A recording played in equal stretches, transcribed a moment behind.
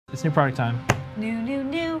It's new product time.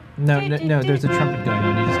 New. No, there's a trumpet going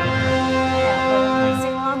on. You just can't hear it. Yeah, but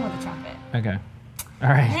sing along with the trumpet. Okay. All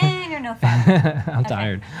right. You're no fun. I'm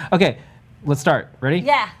tired. Okay, let's start. Ready?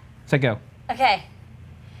 Yeah. Set, go. Okay.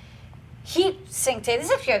 Heat sink tape. This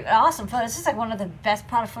is actually an awesome photo. This is like one of the best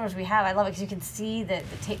product photos we have. I love it because you can see the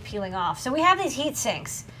tape peeling off. So we have these heat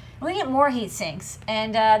sinks. We get more heat sinks,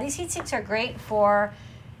 and these heat sinks are great for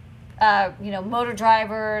motor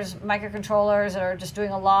drivers, microcontrollers that are just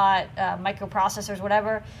doing a lot, microprocessors,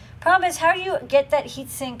 whatever. Problem is, how do you get that heat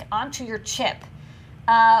sink onto your chip?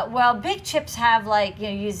 Well, big chips have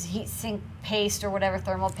use heat sink paste or whatever,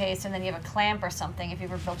 thermal paste, and then you have a clamp or something if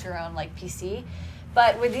you've ever built your own PC.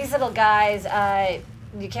 But with these little guys,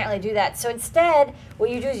 you can't really do that. So instead,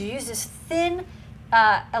 what you do is you use this thin,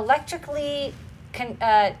 electrically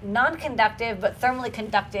non-conductive but thermally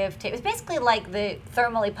conductive tape. It's basically like the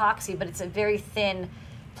thermal epoxy, but it's a very thin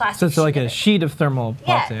plastic. So it's like a sheet of thermal epoxy.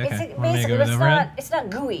 Yeah, okay. it's basically, it's not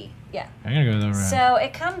gooey. Yeah. I'm gonna go with overhead. So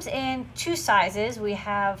it comes in two sizes. We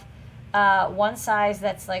have one size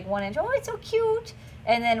that's like 1 inch. Oh, it's so cute.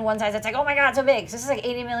 And then one size that's like, oh my God, it's so big. So this is like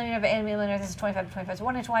 80 millimeter by 80 millimeter. This is 25 by 25. So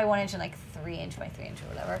 1 inch by 1 inch and like 3 inch by 3 inch or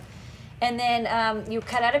whatever. And then you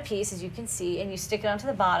cut out a piece, as you can see, and you stick it onto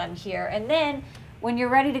the bottom here. And then when you're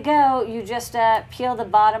ready to go, you just peel the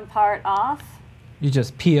bottom part off. You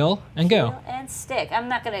just peel and go. And stick. I'm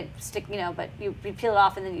not going to stick, but you peel it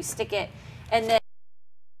off and then you stick it. And then...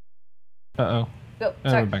 Uh-oh. Oh,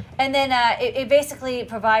 sorry. And then it basically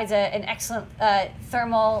provides an excellent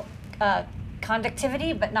thermal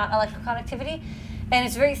conductivity, but not electrical conductivity. And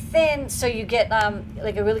it's very thin, so you get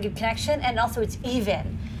like a really good connection, and also it's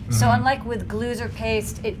even. Mm-hmm. So unlike with glues or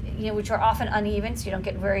paste, which are often uneven, so you don't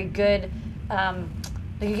get very good,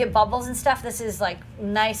 you get bubbles and stuff, this is like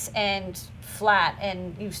nice and flat,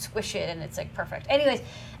 and you squish it, and it's like perfect. Anyways,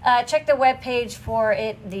 check the web page for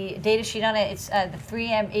it, the data sheet on it. It's the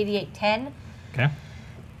 3M8810. Okay.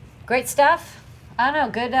 Great stuff. I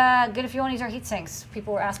don't know, good if you want to use our heat sinks.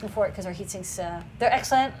 People were asking for it because our heat sinks, they're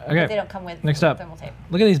excellent, but they don't come with thermal tape.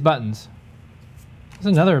 Look at these buttons. This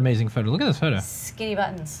is another amazing photo. Look at this photo. Skinny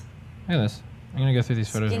buttons. Look at this. I'm gonna go through these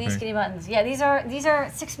photos. Skinny buttons. Yeah, these are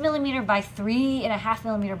 6 millimeter by 3.5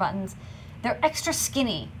 millimeter buttons. They're extra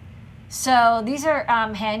skinny. So these are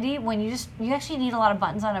handy when you actually need a lot of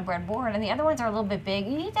buttons on a breadboard, and the other ones are a little bit big.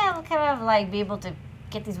 You need to kind of be able to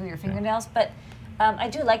get these with your fingernails, but I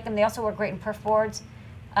do like them. They also work great in perf boards,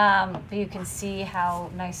 but you can see how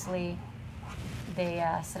nicely they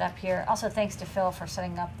set up here. Also, thanks to Phil for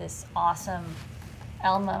setting up this awesome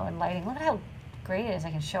Elmo and lighting. Look at how great it is.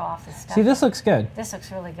 I can show off this stuff. See, this looks good. This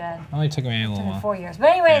looks really good. Only took me a little while. 4 years. But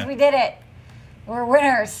anyways, we did it. We're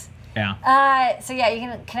winners. Yeah. So yeah, you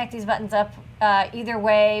can connect these buttons up either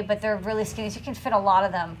way, but they're really skinny, so you can fit a lot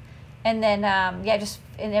of them. And then, just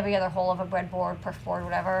in every other hole of a breadboard, perf board,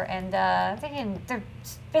 whatever. And they're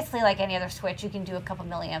basically like any other switch. You can do a couple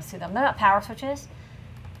milliamps through them. They're not power switches,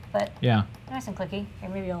 but they're nice and clicky. Here,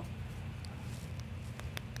 maybe you'll...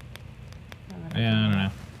 I don't know.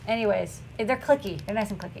 Anyways, they're clicky. They're nice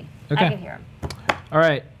and clicky. Okay. I can hear them. All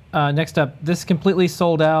right. Next up, this is completely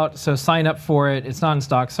sold out, so sign up for it. It's not in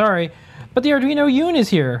stock, sorry. But the Arduino YÚN is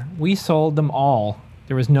here. We sold them all.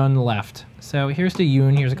 There was none left. So here's the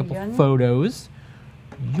YÚN. Here's a couple photos.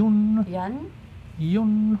 YÚN. YÚN?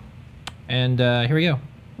 YÚN. And here we go.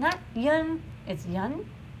 Not YÚN. It's YÚN?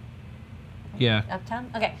 Yeah. Uptown?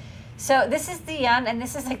 Okay. So this is the YÚN, and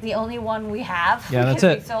this is like the only one we have. Yeah, that's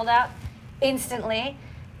it. We sold out instantly.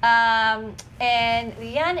 And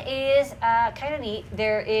the YÚN is kind of neat.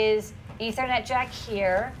 There is an Ethernet jack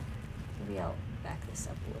here. Maybe I'll back this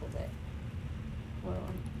up a little bit. Well,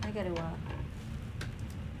 I got to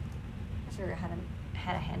figure out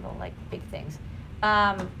how to handle like big things.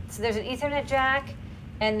 So there's an Ethernet jack,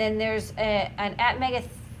 and then there's an Atmega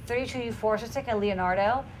 32U4, so it's like a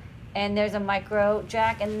Leonardo, and there's a micro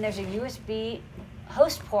jack, and then there's a USB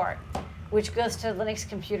host port, which goes to a Linux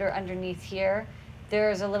computer underneath here.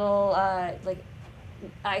 There's a little like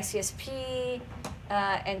ICSP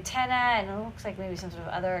antenna, and it looks like maybe some sort of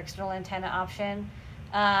other external antenna option.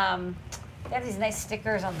 They have these nice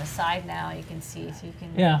stickers on the side now. You can see, so you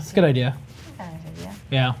can. Yeah, it's a good idea. Kind of idea.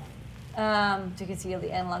 Yeah. So you can see all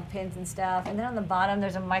the analog pins and stuff, and then on the bottom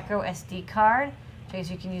there's a MicroSD card, so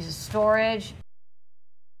you can use as storage.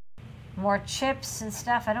 More chips and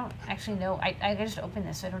stuff. I don't actually know. I just opened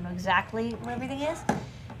this, so I don't know exactly where everything is.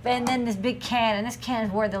 And then this big can, and this can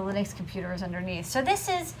is where the Linux computer is underneath. So this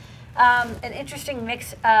is an interesting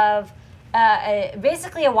mix of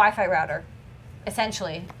basically a Wi-Fi router,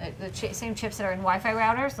 essentially. The same chips that are in Wi-Fi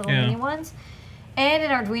routers, the little mini ones. and an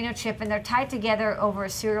Arduino chip, and they're tied together over a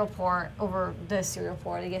serial port,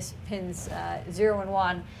 I guess pins 0 and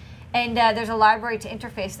 1. And there's a library to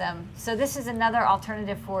interface them. So this is another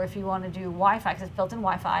alternative for if you want to do Wi-Fi, because it's built in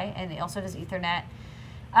Wi-Fi, and it also does Ethernet.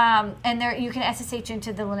 And there you can SSH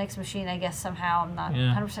into the Linux machine, I guess, somehow. I'm not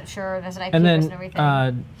 100% sure. There's an IP address and everything.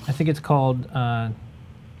 I think it's called,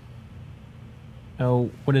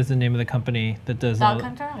 what is the name of the company that does Dog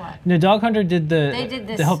Hunter or what? No, Dog Hunter did They did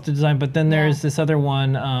this. to help the design, but then there's this other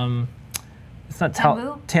one. It's not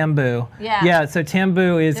Tambu. Yeah. Yeah. So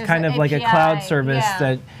Tambu is kind of like a cloud service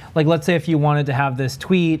that, like, let's say if you wanted to have this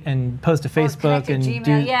tweet and post to Facebook and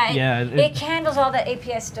Gmail. It handles all the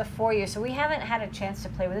API stuff for you. So we haven't had a chance to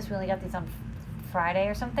play with this. We only got these on Friday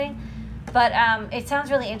or something, but it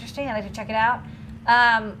sounds really interesting. I'd like to check it out.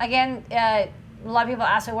 Again, a lot of people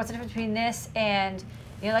ask, so what's the difference between this and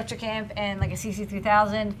the electric amp and like a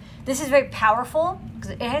CC3000? This is very powerful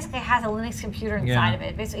because it has a Linux computer inside of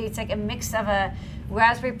it. Basically, it's like a mix of a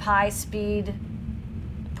Raspberry Pi speed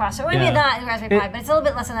processor. Maybe not a Raspberry Pi, but it's a little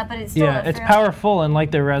bit less than that. But it's still it's powerful, and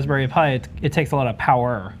like the Raspberry Pi, it takes a lot of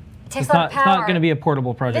power. It's not going to be a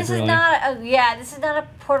portable project. This is not this is not a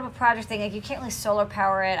portable project thing. Like, you can't really solar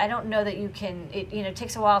power it. I don't know that you can. It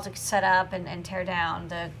takes a while to set up and tear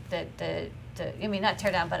down I mean, not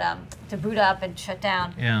tear down, but to boot up and shut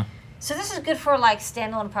down. Yeah. So this is good for like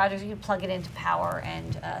standalone projects. You can plug it into power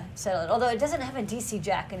and settle it. Although it doesn't have a DC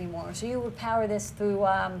jack anymore, so you would power this through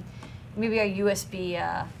maybe a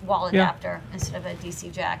USB wall adapter instead of a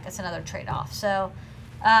DC jack. That's another trade-off. So,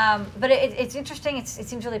 but it's interesting. It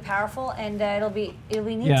seems really powerful, and it'll be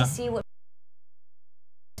neat to see what,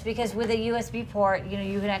 because with a USB port,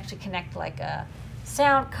 you can actually connect like a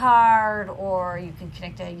sound card, or you can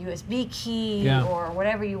connect a USB key or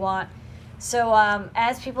whatever you want. So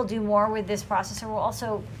as people do more with this processor, we'll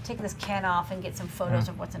also take this can off and get some photos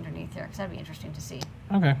of what's underneath here, because that'd be interesting to see.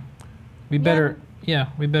 Okay. We better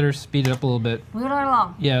speed it up a little bit. Move it right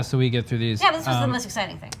along. Yeah, so we get through these. Yeah, this was the most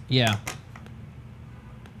exciting thing. Yeah.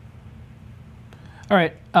 All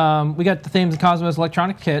right, we got the Thames and Kosmos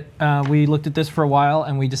electronic kit. We looked at this for a while,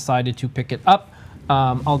 and we decided to pick it up.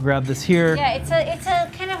 I'll grab this here. Yeah, it's a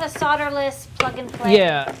kind of a solderless plug and play.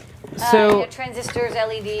 Yeah. So transistors,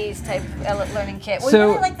 LEDs type learning kit. We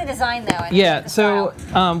really like the design though. Yeah. So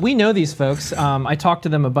we know these folks. I talked to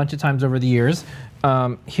them a bunch of times over the years.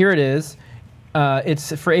 Here it is.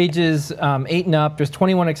 It's for ages 8 and up. There's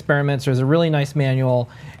 21 experiments. There's a really nice manual,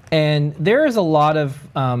 and there's a lot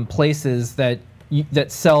of places that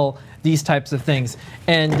sell these types of things.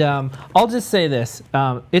 And I'll just say this: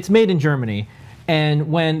 it's made in Germany.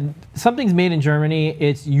 And when something's made in Germany,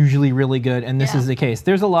 it's usually really good, and this is the case.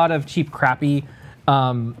 There's a lot of cheap, crappy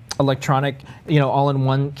electronic,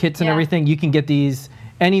 all-in-one kits and everything. You can get these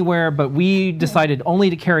anywhere, but we decided only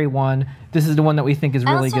to carry one. This is the one that we think is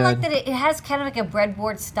really good. I also like that it has kind of like a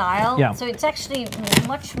breadboard style. Yeah. So it's actually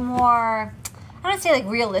much more, I don't say like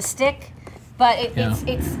realistic, but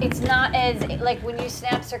it's not as, like when you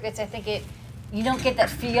snap circuits, I think you don't get that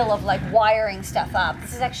feel of like wiring stuff up.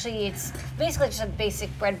 This is actually, it's basically just a basic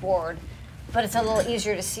breadboard, but it's a little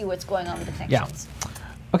easier to see what's going on with the connections. Yeah.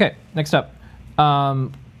 Okay, next up.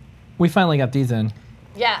 We finally got these in.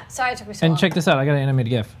 Yeah, sorry it took me so long. And check this out, I got an animated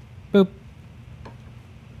GIF. Boop.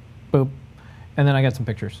 Boop. And then I got some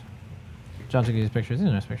pictures. John took these pictures, these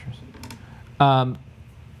are nice pictures. One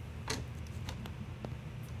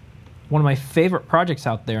of my favorite projects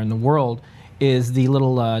out there in the world is the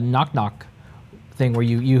little knock-knock thing where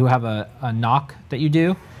you have a knock that you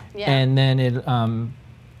do, and then it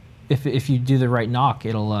if you do the right knock,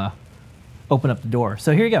 it'll open up the door.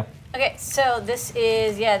 So here you go. Okay, so this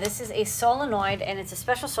is a solenoid, and it's a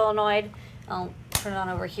special solenoid. I'll turn it on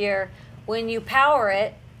over here. When you power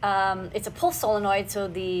it, it's a pulse solenoid, so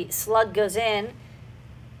the slug goes in.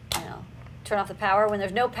 Turn off the power. When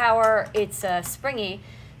there's no power, it's springy.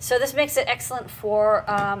 So this makes it excellent for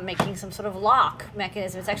making some sort of lock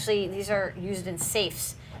mechanism. It's actually, these are used in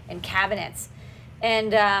safes and cabinets.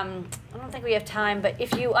 And I don't think we have time, but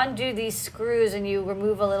if you undo these screws and you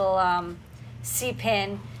remove a little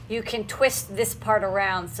C-pin, you can twist this part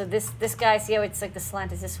around. So this guy, see how it's like the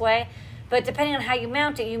slant is this way? But depending on how you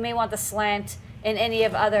mount it, you may want the slant in any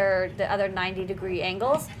of the other 90-degree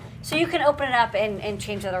angles. So you can open it up and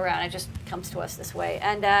change that around. It just comes to us this way.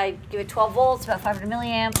 And give it 12 volts, about 500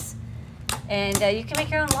 milliamps. And you can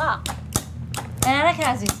make your own lock. And I like it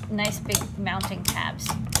has these nice big mounting tabs.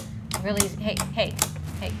 Really easy. Hey,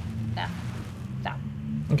 stop.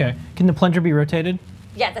 Okay. Can the plunger be rotated?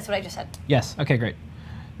 Yeah, that's what I just said. Yes. Okay, great.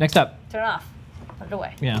 Next up. Turn it off. Put it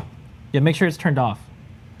away. Yeah. Yeah, make sure it's turned off.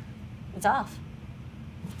 It's off.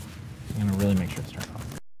 I'm going to really make sure it's turned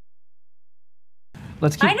off.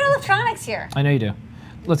 let's keep. I know electronics here. I know you do.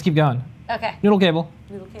 Let's keep going. Okay. Noodle cable.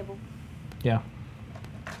 Noodle cable. Yeah.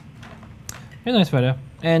 Here's a nice photo.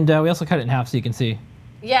 And we also cut it in half so you can see.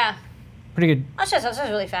 Yeah. Pretty good. I'll show you. This is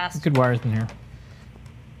really fast. Good wires in here.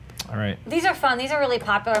 All right. These are fun. These are really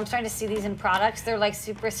popular. I'm starting to see these in products. They're like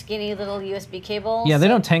super skinny little USB cables. Yeah, they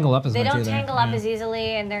don't tangle up as much They don't either. tangle up as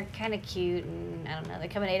easily, and they're kind of cute. And I don't know. They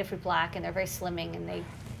come in Adafruit black, and they're very slimming, and they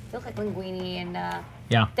look like linguine, and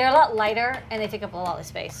yeah, they're a lot lighter, and they take up a lot of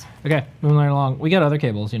space. Okay, moving right along. We got other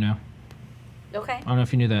cables, you know. Okay. I don't know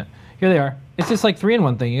if you knew that. Here they are. It's just like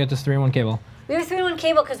 3-in-1 thing. You got this 3-in-1 cable. We have a 3-in-1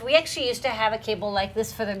 cable because we actually used to have a cable like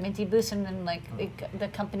this for the Minty Boost, and then like the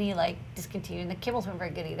company like discontinued, and the cables weren't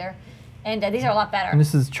very good either. And these are a lot better. And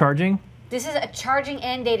this is charging? This is a charging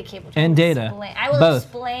and data cable. And data. I will Both.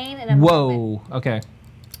 explain in a moment Okay.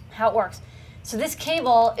 how it works. So this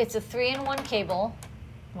cable, it's a 3-in-1 cable.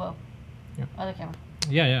 Whoa. Yeah. Other camera.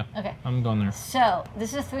 Yeah, yeah. Okay. I'm going there. So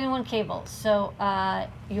this is a 3-in-1 cable. So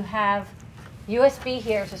you have USB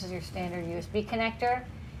here. So this is your standard USB connector.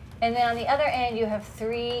 And then on the other end, you have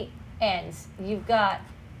 3 ends. You've got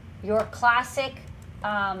your classic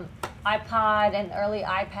iPod and early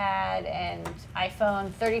iPad and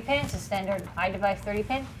iPhone 30 pins, a standard iDevice 30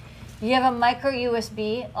 pin. You have a micro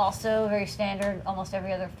USB, also very standard. Almost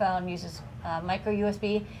every other phone uses micro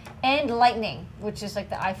USB, and Lightning, which is like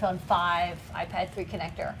the iPhone 5, iPad 3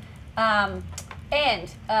 connector.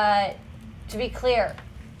 To be clear,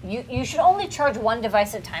 you should only charge one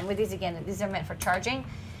device at a time with these. Again, these are meant for charging.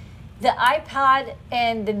 The iPod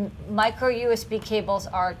and the micro USB cables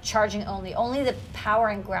are charging only. Only the power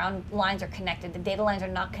and ground lines are connected. The data lines are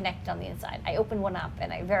not connected on the inside. I opened one up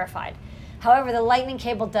and I verified. However, the Lightning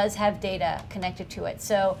cable does have data connected to it.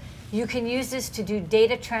 So you can use this to do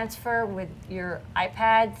data transfer with your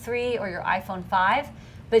iPad 3 or your iPhone 5,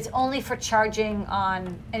 but it's only for charging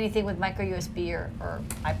on anything with micro USB or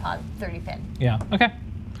iPod 30 pin. Yeah, okay.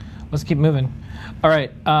 Let's keep moving. All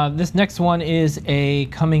right, this next one is a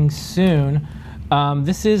coming soon.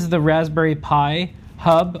 This is the Raspberry Pi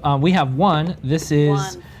hub. We have one. This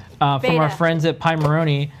is from our friends at Pi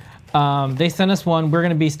Maroni. They sent us one. We're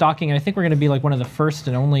going to be stocking. I think we're going to be like one of the first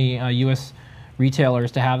and only U.S.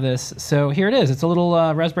 retailers to have this. So here it is. It's a little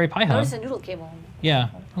Raspberry Pi hub. Notice a Noodle cable. Yeah,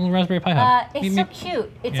 a little Raspberry Pi hub. It's so cute.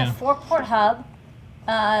 It's a 4-port hub.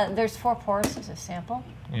 There's 4 ports. There's a sample.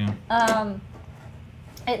 Yeah.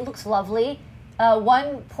 It looks lovely.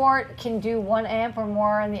 One port can do 1 amp or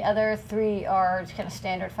more, and the other 3 are kind of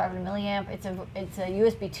standard 500 milliamp. It's a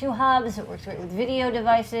USB 2 hub, so it works great with video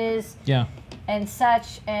devices. Yeah. And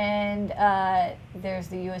such. And there's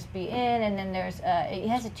the USB in, and then there's it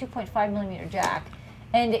has a 2.5 millimeter jack,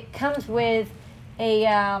 and it comes with a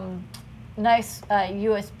nice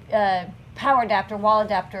USB power adapter, wall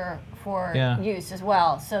adapter for use as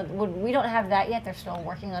well. So we don't have that yet. They're still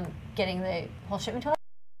working on getting the whole shipment to us.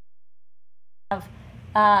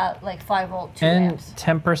 Like 5-volt 2 amps.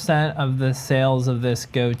 And 10% of the sales of this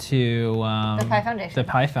go to the Pi Foundation. The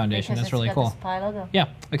Pi Foundation. Because That's really cool. This Pi logo. Yeah.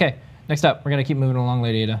 Okay. Next up, we're gonna keep moving along,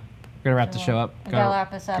 Lady Ada. We're gonna wrap the show up. Gotta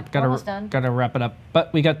wrap this up. We're almost done. Gotta wrap it up.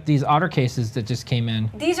 But we got these Otter cases that just came in.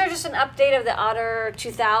 These are just an update of the Otter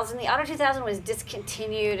 2000. The Otter 2000 was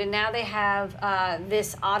discontinued, and now they have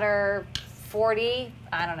this Otter 40.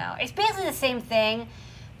 I don't know. It's basically the same thing,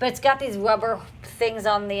 but it's got these rubber things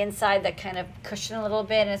on the inside that kind of cushion a little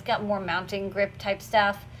bit, and it's got more mounting grip type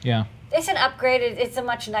stuff. Yeah. It's an upgrade. It's a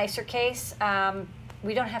much nicer case.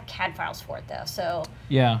 We don't have CAD files for it though, so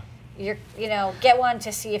yeah. Get one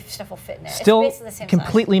to see if stuff will fit in there. Still it's basically the same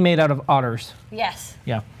completely size. made out of otters. Yes.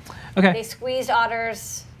 Yeah. Okay. They squeezed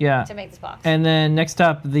otters to make this box. And then next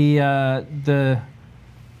up, I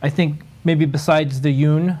think maybe besides the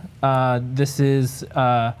YÚN, this is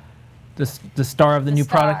the star of the new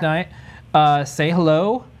product night. Say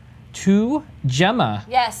hello to Gemma.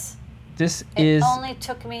 Yes. It only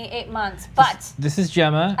took me 8 months, but this is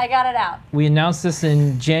Gemma. I got it out. We announced this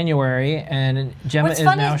in January, and Gemma is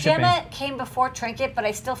now shipping. Gemma came before Trinket, but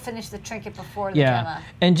I still finished the Trinket before the Gemma.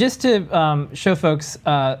 And just to show folks,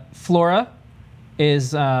 Flora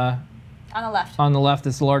is on the left. On the left,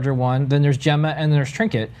 it's the larger one. Then there's Gemma, and then there's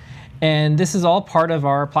Trinket. And this is all part of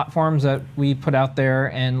our platforms that we put out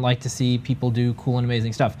there and like to see people do cool and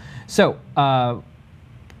amazing stuff. So,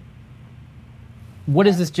 what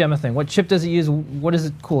is this Gemma thing? What chip does it use? What is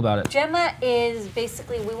it cool about it? Gemma is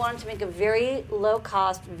basically, we wanted to make a very low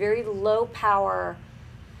cost, very low power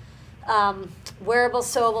wearable,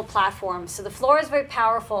 sewable platform. So the Flora is very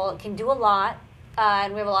powerful. It can do a lot.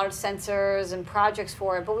 And we have a lot of sensors and projects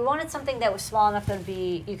for it. But we wanted something that was small enough that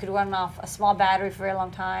you could run off a small battery for a very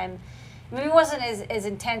long time. Maybe it wasn't as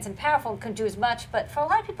intense and powerful and couldn't do as much, but for a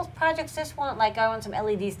lot of people's projects, just want, like, I want some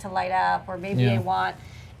LEDs to light up, or maybe I want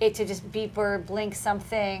it to just beep or blink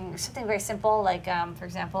something very simple, like, for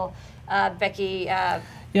example, Becky,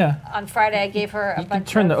 on Friday I gave her a bunch of... You can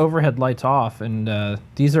turn the overhead lights off, and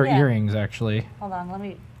these are earrings, actually. Hold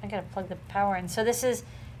on, I gotta plug the power in. So this is,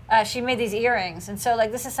 she made these earrings, and so,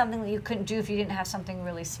 like, this is something that you couldn't do if you didn't have something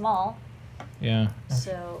really small. Yeah.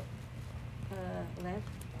 So, lamp,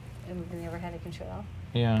 and the overhead, I can show it off.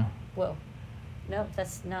 Yeah. Whoa. Nope,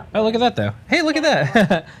 that's not... Oh, look at that, though. Hey, look at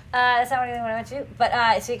that. That's not what I went to.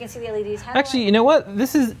 But, so you can see the LEDs. Actually, you know what?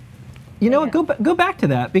 This is... You know what? Go back to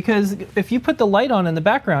that, because if you put the light on in the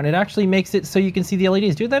background, it actually makes it so you can see the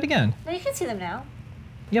LEDs. Do that again. No, you can see them now.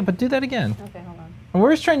 Yeah, but do that again. Okay, hold on. And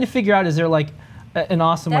we're just trying to figure out, is there, like, an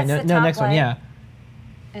awesome way? No, next one, yeah.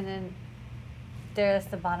 And then there's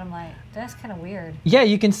the bottom light. That's kind of weird. Yeah,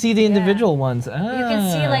 you can see the individual ones. Ah. You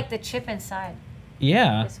can see, like, the chip inside.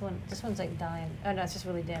 Yeah. This one's like dying. Oh no, it's just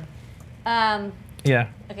really dim. Yeah.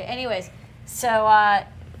 Okay. Anyways, so yeah,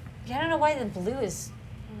 I don't know why the blue is.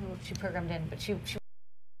 I don't know what she programmed in, but she.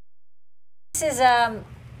 This is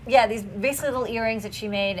yeah, these basically little earrings that she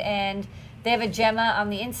made, and they have a Gemma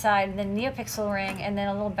on the inside, and then NeoPixel ring, and then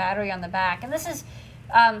a little battery on the back. And this is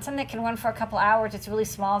something that can run for a couple hours. It's really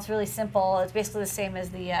small. It's really simple. It's basically the same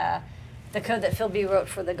as the code that Phil B wrote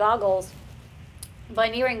for the goggles. By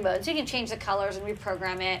earring mode, so you can change the colors and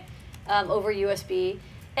reprogram it over USB.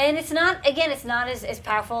 And it's not, again, it's not as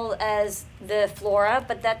powerful as the Flora,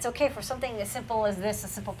 but that's okay for something as simple as this, a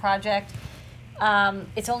simple project.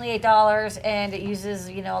 It's only $8, and it uses,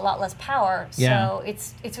 you know, a lot less power. So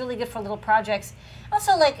it's really good for little projects.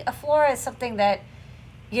 Also, like, a Flora is something that,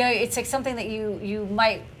 you know, it's like something that you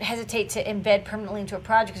might hesitate to embed permanently into a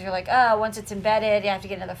project, because you're like, oh, once it's embedded, you have to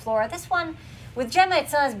get another Flora. This one, with Gemma,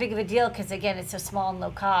 it's not as big of a deal, because, again, it's so small and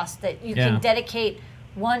low cost that you can dedicate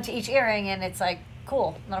one to each earring, and it's like,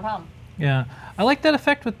 cool, not a problem. Yeah, I like that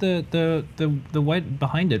effect with the white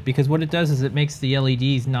behind it, because what it does is it makes the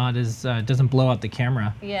LEDs not as doesn't blow out the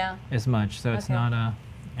camera as much, so it's not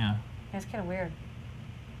yeah. It's kind of weird.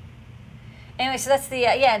 Anyway, so that's the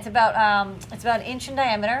it's about an inch in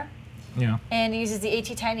diameter. Yeah. And it uses the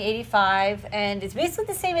AT-Tiny 85, and it's basically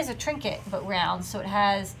the same as a trinket but round. So it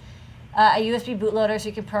has a USB bootloader, so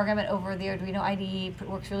you can program it over the Arduino IDE. It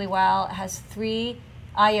works really well. It has 3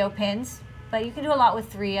 I/O pins, but you can do a lot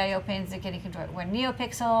with 3 I/O pins. Again, you can run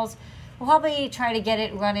NeoPixels. We'll probably try to get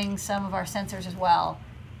it running some of our sensors as well.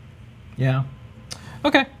 Yeah.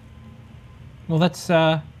 Okay. Well, that's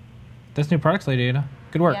new products, Lady Ada.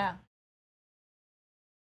 Good work. Yeah.